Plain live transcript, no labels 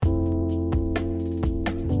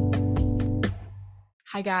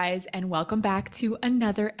Hi, guys, and welcome back to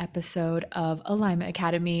another episode of Alignment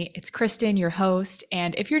Academy. It's Kristen, your host.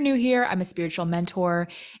 And if you're new here, I'm a spiritual mentor,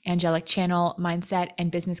 angelic channel, mindset,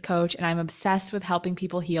 and business coach. And I'm obsessed with helping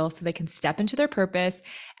people heal so they can step into their purpose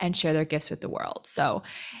and share their gifts with the world. So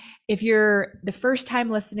if you're the first time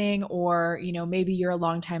listening, or maybe you're a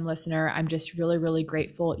long time listener, I'm just really, really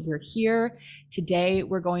grateful you're here. Today,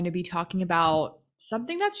 we're going to be talking about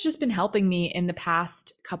something that's just been helping me in the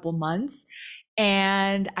past couple months.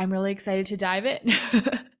 And I'm really excited to dive in.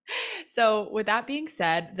 So, with that being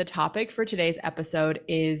said, the topic for today's episode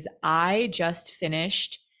is I just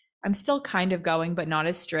finished, I'm still kind of going, but not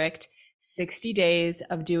as strict, 60 days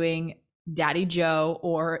of doing Daddy Joe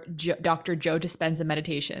or Dr. Joe Dispenza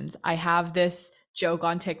meditations. I have this joke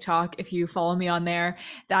on TikTok, if you follow me on there,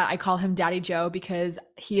 that I call him Daddy Joe because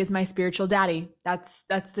he is my spiritual daddy. That's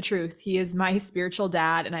the truth. He is my spiritual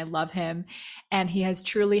dad and I love him, and he has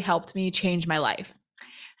truly helped me change my life.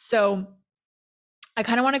 So I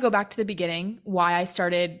kind of want to go back to the beginning, why I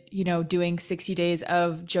started, doing 60 days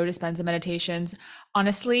of Joe Dispenza meditations.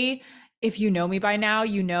 Honestly, if you know me by now,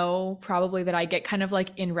 you know probably that I get kind of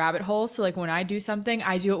like in rabbit holes. So like when I do something,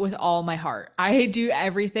 I do it with all my heart. I do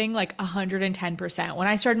everything like 110%. When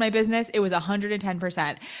I started my business, it was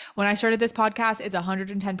 110%. When I started this podcast, it's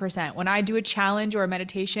 110%. When I do a challenge or a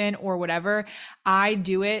meditation or whatever, I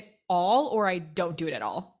do it all or I don't do it at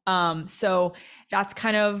all. So that's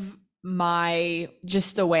kind of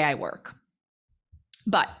just the way I work.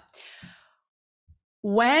 But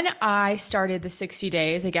when I started the 60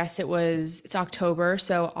 days, I guess it's October,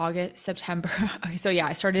 so August, September. Okay, so yeah,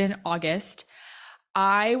 I started in August.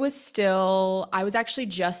 I was actually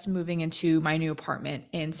just moving into my new apartment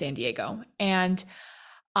in San Diego. And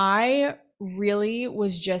I really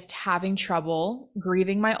was just having trouble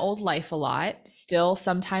grieving my old life a lot, still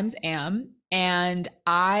sometimes am. And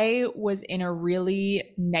I was in a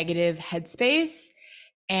really negative headspace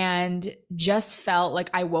and just felt like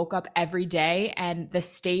I woke up every day, and the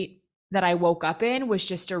state that I woke up in was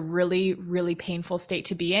just a really, really painful state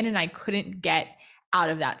to be in. And I couldn't get out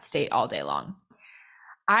of that state all day long.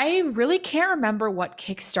 I really can't remember what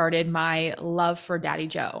kickstarted my love for Daddy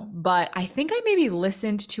Joe, but I think I maybe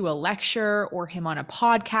listened to a lecture or him on a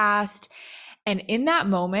podcast. And in that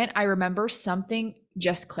moment, I remember something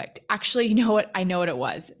just clicked. Actually, you know what? I know what it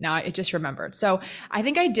was. Now it just remembered. So I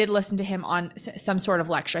think I did listen to him on some sort of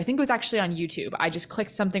lecture. I think it was actually on YouTube. I just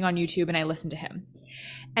clicked something on YouTube and I listened to him.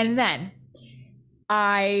 And then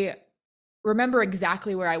I remember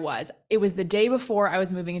exactly where I was. It was the day before I was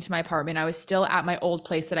moving into my apartment. I was still at my old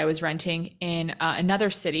place that I was renting in another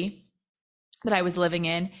city that I was living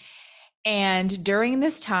in. And during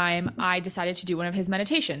this time, I decided to do one of his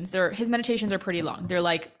meditations. His meditations are pretty long. They're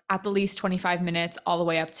like at the least 25 minutes all the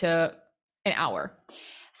way up to an hour.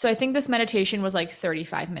 So I think this meditation was like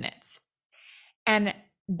 35 minutes. And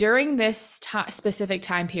during this specific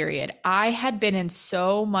time period, I had been in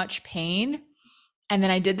so much pain. And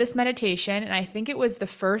then I did this meditation, and I think it was the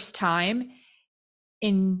first time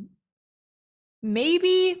in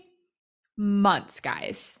maybe months,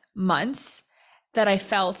 that I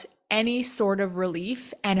felt any sort of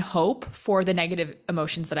relief and hope for the negative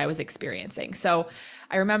emotions that I was experiencing. So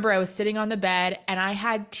I remember I was sitting on the bed and I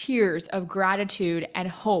had tears of gratitude and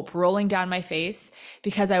hope rolling down my face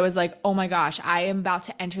because I was like, oh my gosh, I am about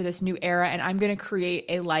to enter this new era and I'm going to create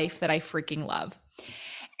a life that I freaking love.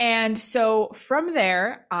 And so from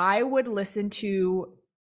there, I would listen to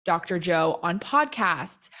Dr. Joe on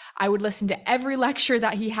podcasts. I would listen to every lecture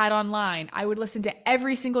that he had online. I would listen to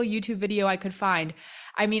every single YouTube video I could find.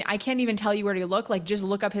 I mean, I can't even tell you where to look. Like, just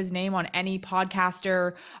look up his name on any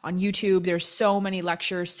podcaster on YouTube. There's so many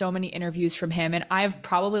lectures, so many interviews from him. And I've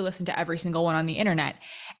probably listened to every single one on the internet.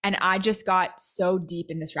 And I just got so deep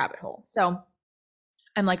in this rabbit hole. So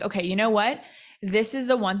I'm like, okay, you know what? This is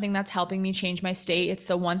the one thing that's helping me change my state. It's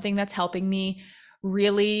the one thing that's helping me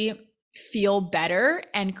really feel better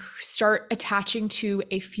and start attaching to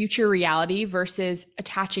a future reality versus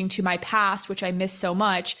attaching to my past, which I miss so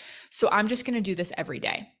much. So I'm just going to do this every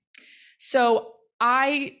day. So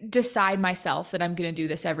I decide myself that I'm going to do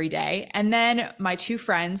this every day. And then my two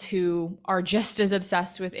friends who are just as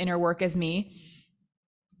obsessed with inner work as me,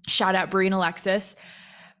 shout out Brie and Alexis,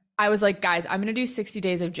 I was like, guys, I'm going to do 60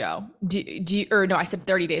 days of Joe. I said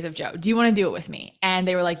 30 days of Joe. Do you want to do it with me? And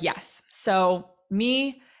they were like, yes. So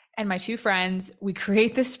me and my two friends, we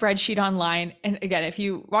create this spreadsheet online. And again, if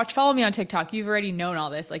you follow me on TikTok, you've already known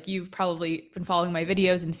all this. Like, you've probably been following my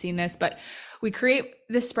videos and seen this, but we create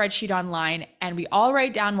this spreadsheet online and we all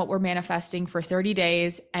write down what we're manifesting for 30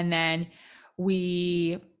 days. And then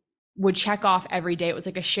we would check off every day. It was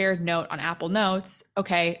like a shared note on Apple Notes.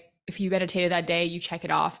 Okay, if you meditated that day, you check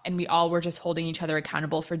it off. And we all were just holding each other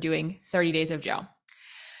accountable for doing 30 days of Joe.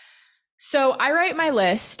 So I write my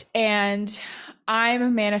list and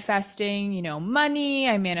I'm manifesting, money.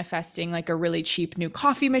 I'm manifesting like a really cheap new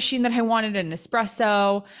coffee machine that I wanted, an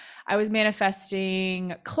espresso. I was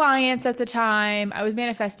manifesting clients at the time. I was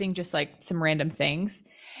manifesting just like some random things.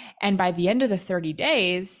 And by the end of the 30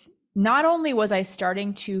 days, not only was I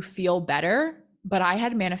starting to feel better, but I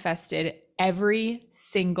had manifested every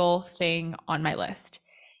single thing on my list.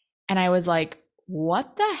 And I was like,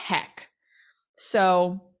 what the heck?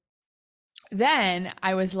 So then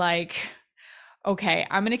I was like, okay,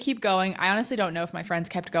 I'm going to keep going. I honestly don't know if my friends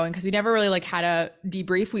kept going because we never really like had a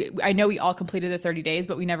debrief. I know we all completed the 30 days,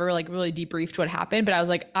 but we never like really debriefed what happened. But I was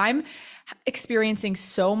like, I'm experiencing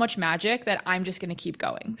so much magic that I'm just going to keep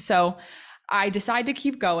going. So I decided to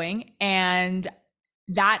keep going. And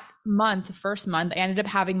that month, the first month, I ended up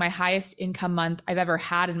having my highest income month I've ever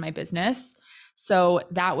had in my business. So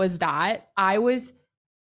that was that. I was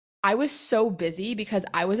so busy because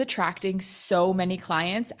I was attracting so many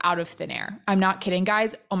clients out of thin air. I'm not kidding,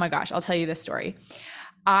 guys. Oh my gosh, I'll tell you this story.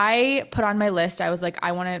 I put on my list, I was like,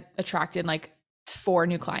 I want to attract in like 4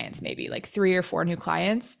 new clients, maybe like 3 or 4 new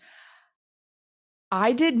clients.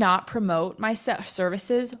 I did not promote my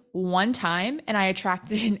services one time and I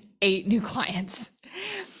attracted in 8 new clients.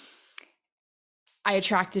 I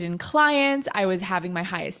attracted in clients. I was having my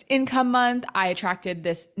highest income month. I attracted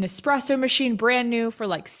this Nespresso machine brand new for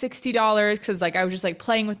like $60 because like I was just like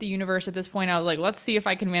playing with the universe at this point. I was like, let's see if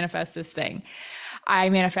I can manifest this thing. I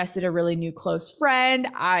manifested a really new close friend.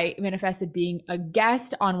 I manifested being a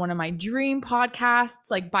guest on one of my dream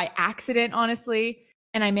podcasts, like by accident, honestly.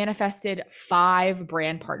 And I manifested 5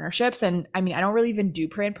 brand partnerships. And I mean, I don't really even do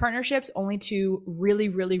brand partnerships, only to really,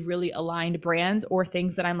 really, really aligned brands or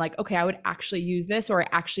things that I'm like, okay, I would actually use this or I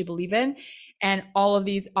actually believe in. And all of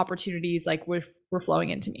these opportunities like were flowing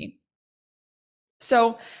into me.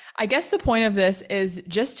 So I guess the point of this is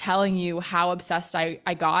just telling you how obsessed I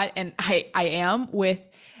got and I am with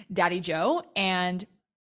Daddy Joe and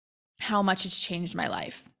how much it's changed my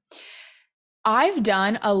life. I've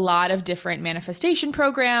done a lot of different manifestation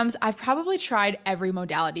programs. I've probably tried every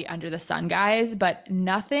modality under the sun, guys, but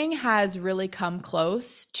nothing has really come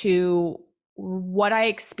close to what I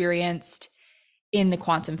experienced in the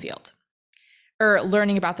quantum field or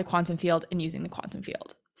learning about the quantum field and using the quantum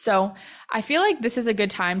field. So I feel like this is a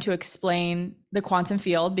good time to explain the quantum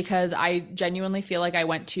field because I genuinely feel like I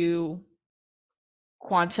went to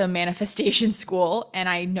quantum manifestation school and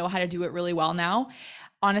I know how to do it really well now.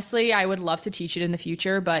 Honestly, I would love to teach it in the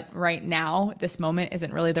future, but right now, this moment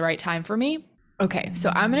isn't really the right time for me. Okay,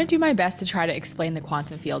 so I'm going to do my best to try to explain the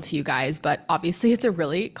quantum field to you guys, but obviously it's a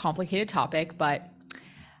really complicated topic, but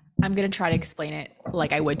I'm going to try to explain it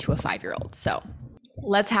like I would to a 5-year-old. So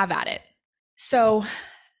let's have at it. So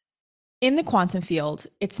in the quantum field,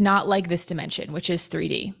 it's not like this dimension, which is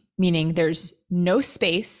 3D, meaning there's no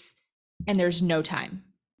space and there's no time.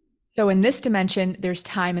 So in this dimension, there's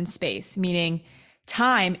time and space, meaning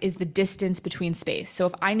time is the distance between space. So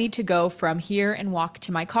if I need to go from here and walk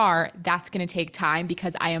to my car, that's going to take time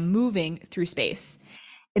because I am moving through space.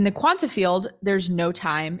 In the quantum field, there's no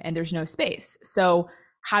time and there's no space. So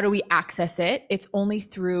how do we access it? It's only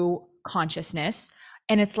through consciousness.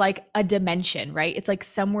 And it's like a dimension, right? It's like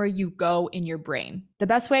somewhere you go in your brain. The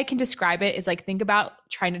best way I can describe it is like, think about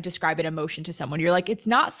trying to describe an emotion to someone. You're like, it's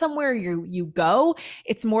not somewhere you go.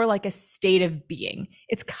 It's more like a state of being.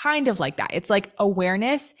 It's kind of like that. It's like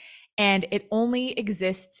awareness and it only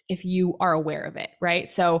exists if you are aware of it, right?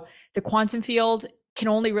 So the quantum field can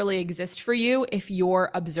only really exist for you if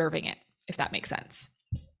you're observing it, if that makes sense.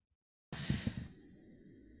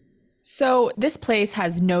 So this place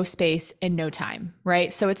has no space and no time,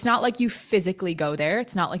 right? So it's not like you physically go there.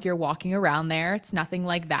 It's not like you're walking around there. It's nothing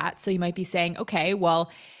like that. So you might be saying, okay,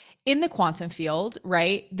 well, in the quantum field,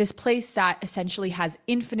 right? This place that essentially has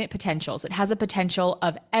infinite potentials. It has a potential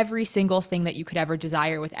of every single thing that you could ever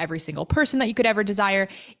desire with every single person that you could ever desire,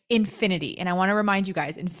 infinity. And I want to remind you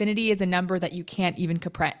guys, infinity is a number that you can't even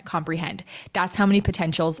comprehend. That's how many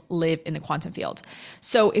potentials live in the quantum field.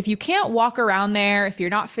 So if you can't walk around there, if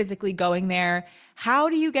you're not physically going there, how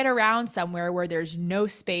do you get around somewhere where there's no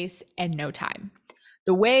space and no time?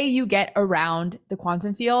 The way you get around the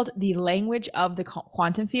quantum field, the language of the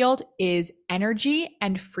quantum field is energy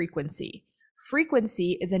and frequency.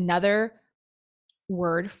 Frequency is another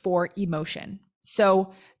word for emotion.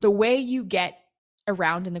 So the way you get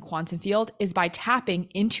around in the quantum field is by tapping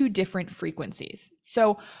into different frequencies.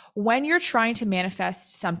 So when you're trying to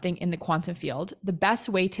manifest something in the quantum field, the best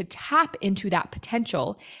way to tap into that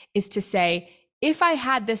potential is to say, if I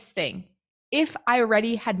had this thing, if I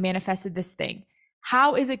already had manifested this thing,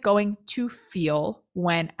 how is it going to feel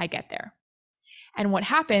when I get there? And what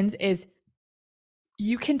happens is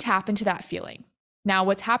you can tap into that feeling. Now,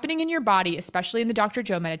 what's happening in your body, especially in the Dr.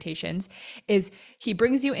 Joe meditations, is he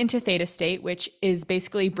brings you into theta state, which is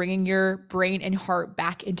basically bringing your brain and heart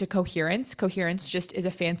back into coherence. Coherence just is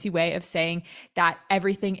a fancy way of saying that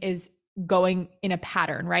everything is going in a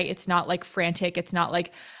pattern, right? It's not like frantic. It's not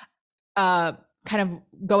like kind of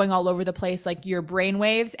going all over the place. Like your brain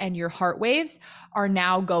waves and your heart waves are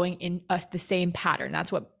now going in the same pattern.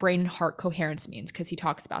 That's what brain and heart coherence means, because he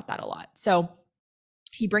talks about that a lot. So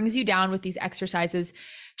he brings you down with these exercises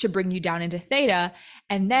to bring you down into theta,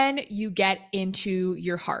 and then you get into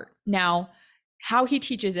your heart. Now, how he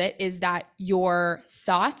teaches it is that your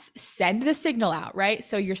thoughts send the signal out, right?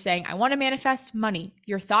 So you're saying, I want to manifest money.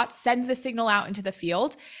 Your thoughts send the signal out into the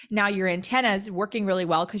field. Now your antenna's working really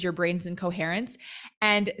well because your brain's in coherence.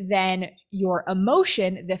 And then your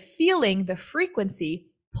emotion, the feeling, the frequency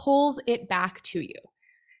pulls it back to you.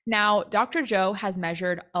 Now, Dr. Joe has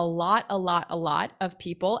measured a lot of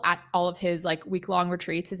people at all of his like week-long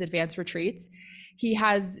retreats, his advanced retreats. He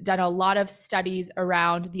has done a lot of studies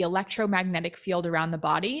around the electromagnetic field around the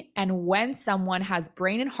body. And when someone has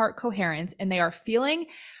brain and heart coherence and they are feeling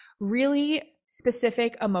really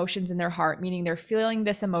specific emotions in their heart, meaning they're feeling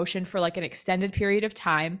this emotion for like an extended period of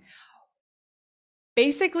time,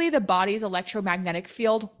 basically the body's electromagnetic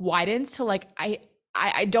field widens to like,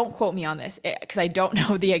 I don't quote me on this because I don't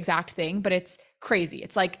know the exact thing, but it's crazy.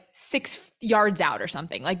 It's like 6 yards out or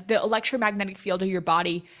something. Like the electromagnetic field of your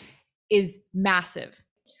body is massive.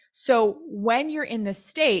 So when you're in this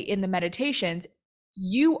state, in the meditations,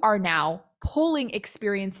 you are now pulling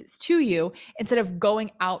experiences to you instead of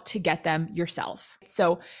going out to get them yourself.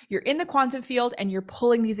 So you're in the quantum field and you're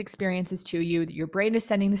pulling these experiences to you. Your brain is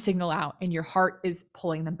sending the signal out and your heart is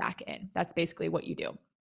pulling them back in. That's basically what you do.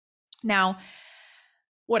 Now,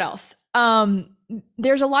 what else?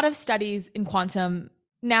 There's a lot of studies in quantum.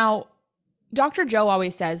 Now, Dr. Joe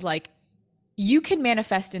always says, like, you can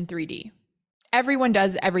manifest in 3D. Everyone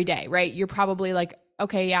does every day, right? You're probably like,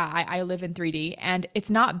 okay, yeah, I live in 3D, and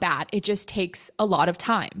it's not bad. It just takes a lot of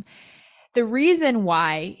time. The reason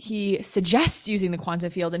why he suggests using the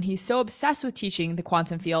quantum field, and he's so obsessed with teaching the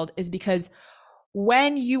quantum field, is because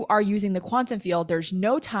when you are using the quantum field, there's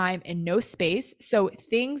no time and no space. So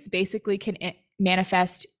things basically can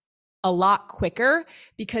manifest a lot quicker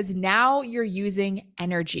because now you're using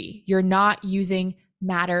energy. You're not using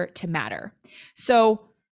matter to matter. So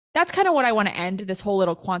that's kind of what I want to end this whole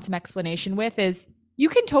little quantum explanation with is you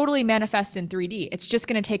can totally manifest in 3D. It's just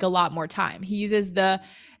going to take a lot more time. He uses the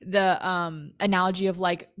analogy of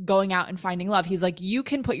like going out and finding love. He's like, you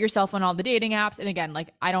can put yourself on all the dating apps. And again, like,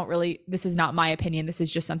 this is not my opinion. This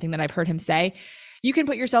is just something that I've heard him say. You can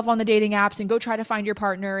put yourself on the dating apps and go try to find your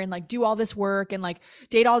partner and like do all this work and like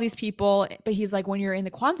date all these people. But he's like, when you're in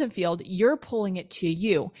the quantum field, you're pulling it to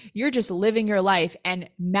you. You're just living your life and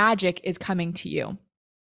magic is coming to you.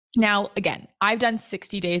 Now, again, I've done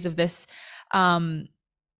 60 days of this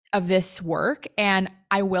work. And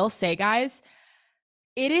I will say, guys,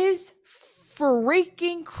 it is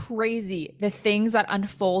freaking crazy the things that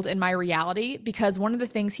unfold in my reality, because one of the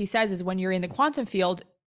things he says is when you're in the quantum field,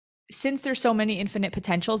 since there's so many infinite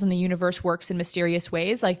potentials and the universe works in mysterious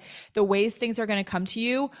ways, like the ways things are going to come to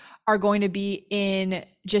you are going to be in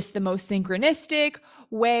just the most synchronistic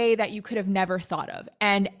way that you could have never thought of.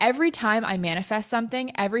 And every time I manifest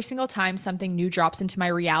something, every single time something new drops into my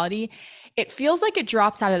reality, it feels like it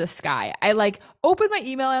drops out of the sky. I like open my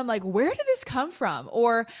email and I'm like, where did this come from?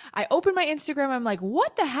 Or I open my Instagram, I'm like,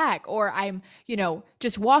 what the heck? Or I'm,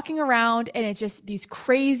 just walking around and it's just these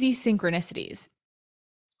crazy synchronicities.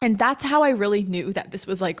 And that's how I really knew that this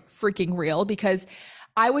was like freaking real, because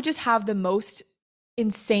I would just have the most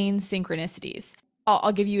insane synchronicities.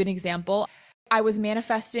 I'll give you an example. I was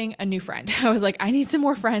manifesting a new friend. I was like, I need some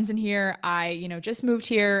more friends in here. I, just moved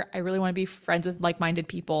here. I really want to be friends with like-minded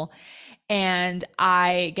people. And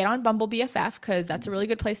I get on Bumble BFF because that's a really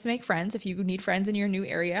good place to make friends. If you need friends in your new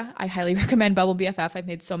area, I highly recommend Bumble BFF. I've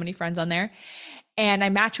made so many friends on there. And I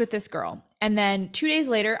match with this girl. And then 2 days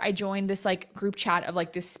later, I joined this like group chat of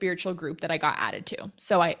like this spiritual group that I got added to.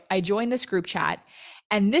 So I joined this group chat,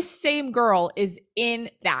 and this same girl is in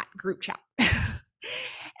that group chat.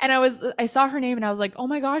 And I saw her name and I was like, oh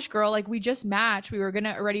my gosh, girl, like we just matched. We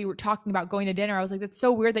were talking about going to dinner. I was like, that's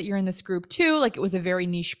so weird that you're in this group too. Like it was a very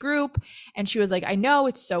niche group. And she was like, I know,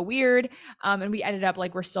 it's so weird. And we ended up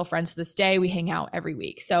like, we're still friends to this day. We hang out every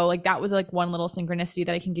week. So like that was like one little synchronicity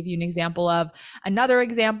that I can give you an example of. Another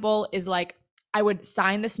example is like, I would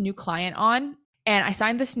sign this new client on. And I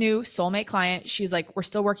signed this new soulmate client. She's like, we're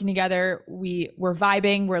still working together. We're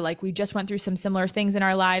vibing. We're like, we just went through some similar things in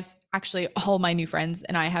our lives. Actually, all my new friends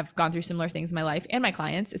and I have gone through similar things in my life and my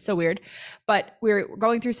clients. It's so weird, but we're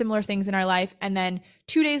going through similar things in our life. And then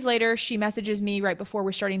 2 days later, she messages me right before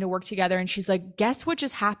we're starting to work together. And she's like, guess what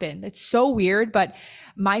just happened? It's so weird, but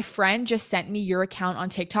my friend just sent me your account on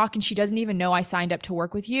TikTok and she doesn't even know I signed up to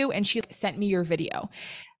work with you. And she sent me your video.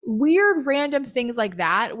 Weird, random things like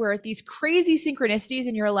that, where these crazy synchronicities,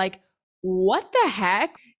 and you're like, what the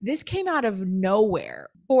heck? This came out of nowhere.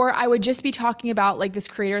 Or I would just be talking about like this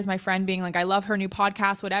creator with my friend being like, I love her new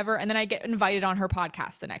podcast, whatever. And then I get invited on her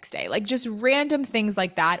podcast the next day. Like just random things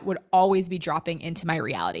like that would always be dropping into my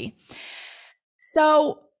reality.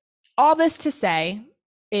 So, all this to say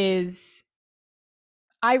is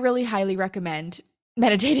I really highly recommend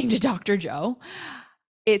meditating to Dr. Joe.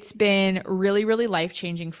 It's been really, really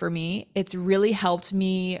life-changing for me. It's really helped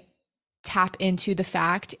me tap into the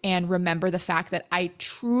fact and remember the fact that I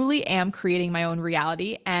truly am creating my own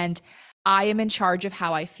reality and I am in charge of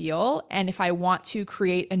how I feel. And if I want to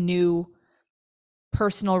create a new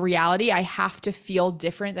personal reality, I have to feel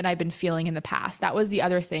different than I've been feeling in the past. That was the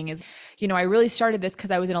other thing is, I really started this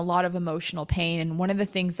because I was in a lot of emotional pain. And one of the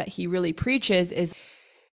things that he really preaches is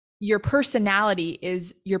your personality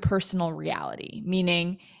is your personal reality,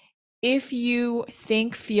 meaning if you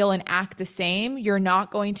think, feel, and act the same, you're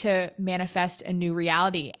not going to manifest a new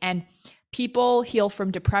reality. And people heal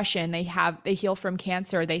from depression. They heal from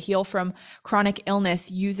cancer. They heal from chronic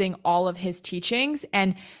illness using all of his teachings.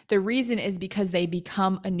 And the reason is because they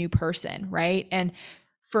become a new person, right? And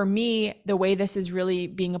for me, the way this is really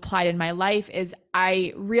being applied in my life is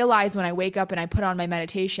I realize when I wake up and I put on my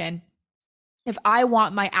meditation, if I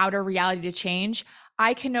want my outer reality to change,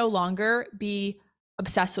 I can no longer be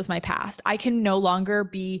obsessed with my past. I can no longer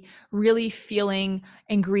be really feeling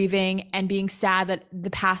and grieving and being sad that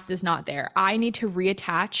the past is not there. I need to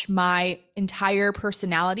reattach my entire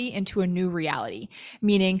personality into a new reality,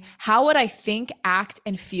 meaning how would I think, act,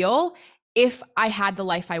 and feel if I had the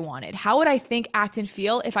life I wanted? How would I think, act, and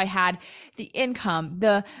feel if I had the income,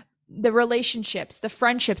 the relationships, the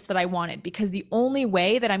friendships that I wanted? Because the only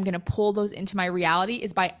way that I'm going to pull those into my reality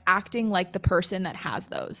is by acting like the person that has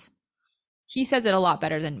those. He says it a lot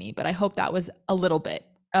better than me, but I hope that was a little bit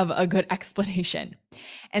of a good explanation.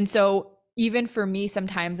 And so even for me,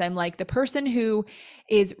 sometimes I'm like, the person who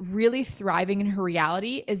is really thriving in her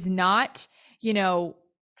reality is not,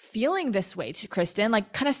 feeling this way to Kristen,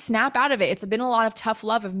 like kind of snap out of it. It's been a lot of tough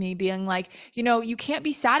love of me being like, you can't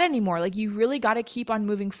be sad anymore. Like you really got to keep on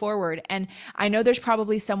moving forward. And I know there's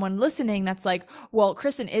probably someone listening that's like, well,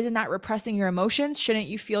 Kristen, isn't that repressing your emotions? Shouldn't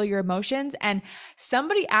you feel your emotions? And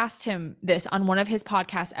somebody asked him this on one of his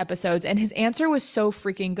podcast episodes and his answer was so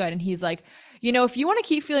freaking good. And he's like, if you want to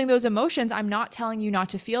keep feeling those emotions, I'm not telling you not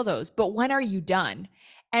to feel those, but when are you done?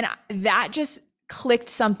 And that just clicked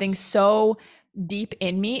something so deep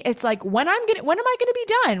in me. It's like, when am I going to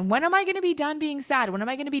be done? When am I going to be done being sad? When am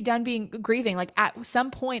I going to be done being grieving? Like at some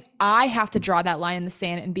point I have to draw that line in the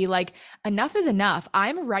sand and be like, enough is enough.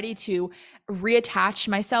 I'm ready to reattach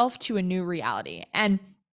myself to a new reality. And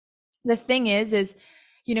the thing is,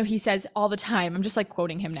 he says all the time, I'm just like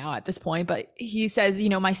quoting him now at this point, but he says,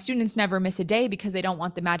 my students never miss a day because they don't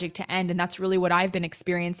want the magic to end. And that's really what I've been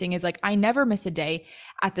experiencing is like, I never miss a day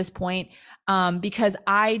at this point because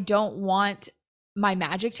I don't want my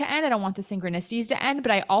magic to end. I don't want the synchronicities to end,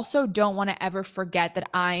 but I also don't want to ever forget that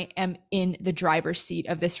I am in the driver's seat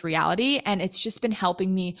of this reality. And it's just been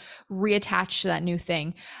helping me reattach to that new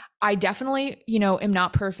thing. I definitely, am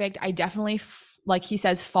not perfect. I definitely, like he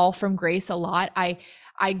says, fall from grace a lot.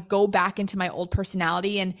 I go back into my old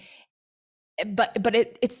personality but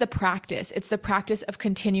it's the practice. It's the practice of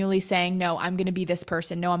continually saying, no, I'm going to be this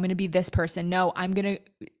person. No, I'm going to be this person. No, I'm going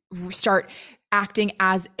to start acting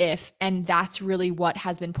as if, and that's really what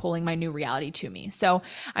has been pulling my new reality to me. So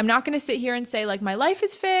I'm not going to sit here and say like my life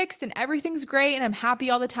is fixed and everything's great and I'm happy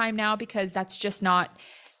all the time now, because that's just not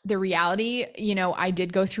the reality.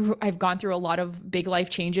 I've gone through a lot of big life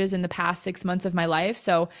changes in the past 6 months of my life.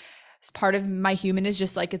 So part of my human is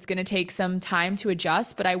just like, it's going to take some time to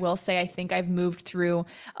adjust. But I will say, I think I've moved through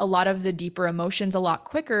a lot of the deeper emotions a lot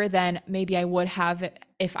quicker than maybe I would have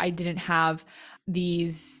if I didn't have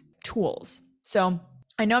these tools. So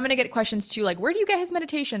I know I'm going to get questions too, like, where do you get his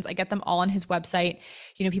meditations? I get them all on his website.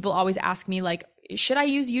 People always ask me like, should I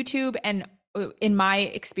use YouTube? And in my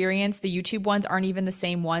experience, the YouTube ones aren't even the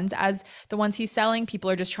same ones as the ones he's selling. People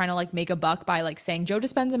are just trying to like make a buck by like saying Joe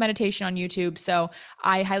Dispenza meditation on YouTube. So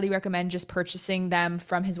I highly recommend just purchasing them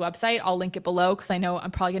from his website. I'll link it below because I know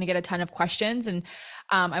I'm probably going to get a ton of questions, and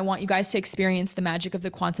I want you guys to experience the magic of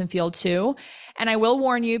the quantum field too. And I will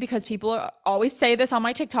warn you, because people always say this on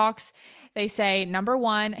my TikToks. They say, number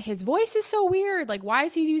one, his voice is so weird. Like, why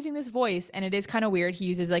is he using this voice? And it is kind of weird. He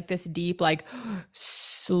uses like this deep, like,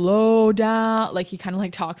 slow down. Like he kind of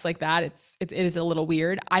like talks like that. It is a little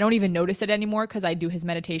weird. I don't even notice it anymore because I do his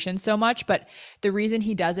meditation so much. But the reason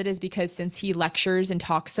he does it is because since he lectures and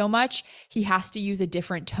talks so much, he has to use a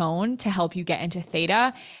different tone to help you get into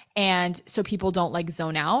theta. And so people don't like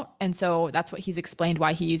zone out. And so that's what he's explained,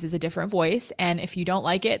 why he uses a different voice. And if you don't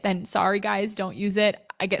like it, then sorry guys, don't use it.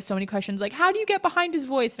 I get so many questions like, how do you get behind his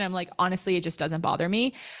voice? And I'm like, honestly, it just doesn't bother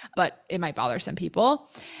me, but it might bother some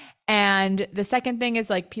people. And the second thing is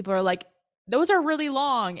like, people are like, those are really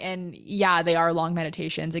long. And yeah, they are long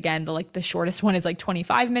meditations. Again, the shortest one is like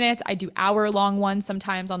 25 minutes. I do hour-long ones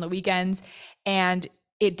sometimes on the weekends. And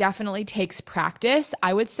it definitely takes practice.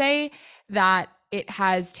 I would say that it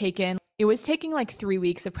was taking like 3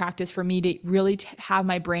 weeks of practice for me to really have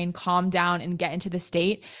my brain calm down and get into the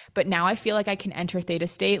state. But now I feel like I can enter theta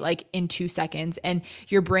state like in 2 seconds. And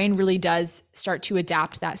your brain really does start to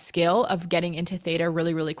adapt that skill of getting into theta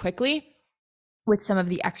really, really quickly with some of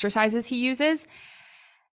the exercises he uses.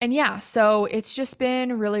 And yeah, so it's just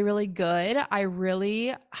been really, really good. I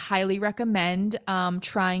really highly recommend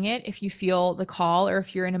trying it if you feel the call, or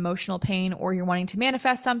if you're in emotional pain or you're wanting to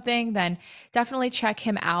manifest something, then definitely check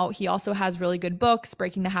him out. He also has really good books,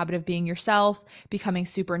 Breaking the Habit of Being Yourself, Becoming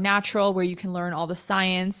Supernatural, where you can learn all the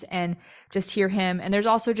science and just hear him. And there's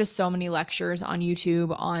also just so many lectures on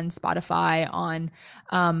YouTube, on Spotify, on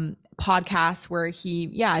podcasts where he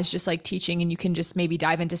is just like teaching, and you can just maybe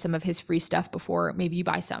dive into some of his free stuff before maybe you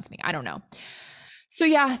buy something. I don't know. So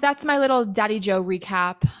yeah, that's my little Daddy Joe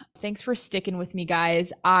recap. Thanks for sticking with me,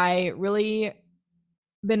 guys. I really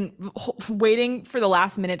been waiting for the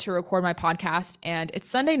last minute to record my podcast, and it's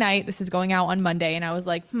Sunday night. This is going out on Monday, and I was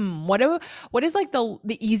like, what is like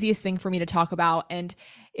the easiest thing for me to talk about? And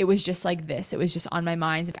it was just like this. It was just on my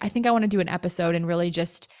mind. I think I want to do an episode and really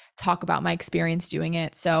just talk about my experience doing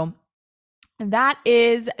it. So that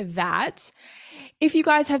is that. If you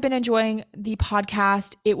guys have been enjoying the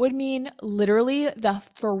podcast, it would mean literally the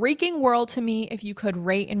freaking world to me if you could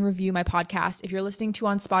rate and review my podcast. If you're listening to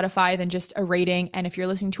on Spotify, then just a rating. And if you're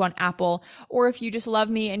listening to on Apple, or if you just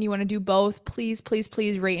love me and you want to do both, please, please,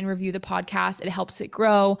 please rate and review the podcast. It helps it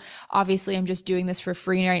grow. Obviously, I'm just doing this for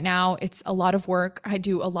free right now. It's a lot of work. I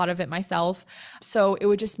do a lot of it myself. So it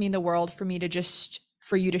would just mean the world for me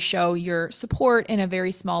for you to show your support in a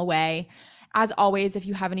very small way. As always, if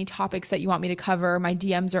you have any topics that you want me to cover, my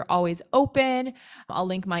DMs are always open. I'll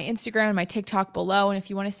link my Instagram and my TikTok below. And if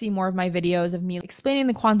you want to see more of my videos of me explaining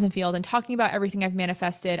the quantum field and talking about everything I've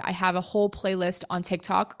manifested, I have a whole playlist on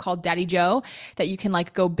TikTok called Daddy Joe that you can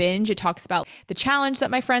like go binge. It talks about the challenge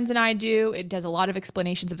that my friends and I do. It does a lot of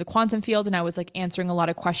explanations of the quantum field. And I was like answering a lot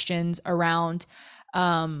of questions around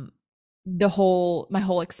my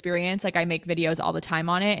whole experience. Like I make videos all the time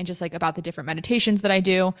on it, and just like about the different meditations that I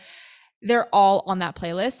do. They're all on that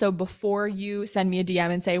playlist. So before you send me a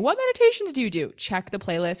DM and say, what meditations do you do? Check the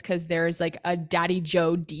playlist, because there's like a Daddy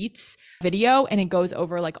Joe Deets video, and it goes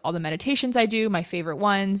over like all the meditations I do, my favorite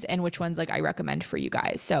ones, and which ones like I recommend for you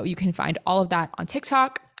guys. So you can find all of that on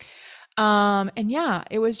TikTok. And yeah,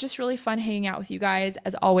 it was just really fun hanging out with you guys.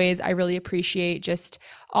 As always, I really appreciate just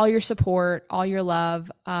all your support, all your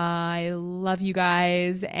love. I love you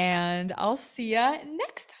guys, and I'll see ya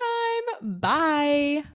next time. Bye.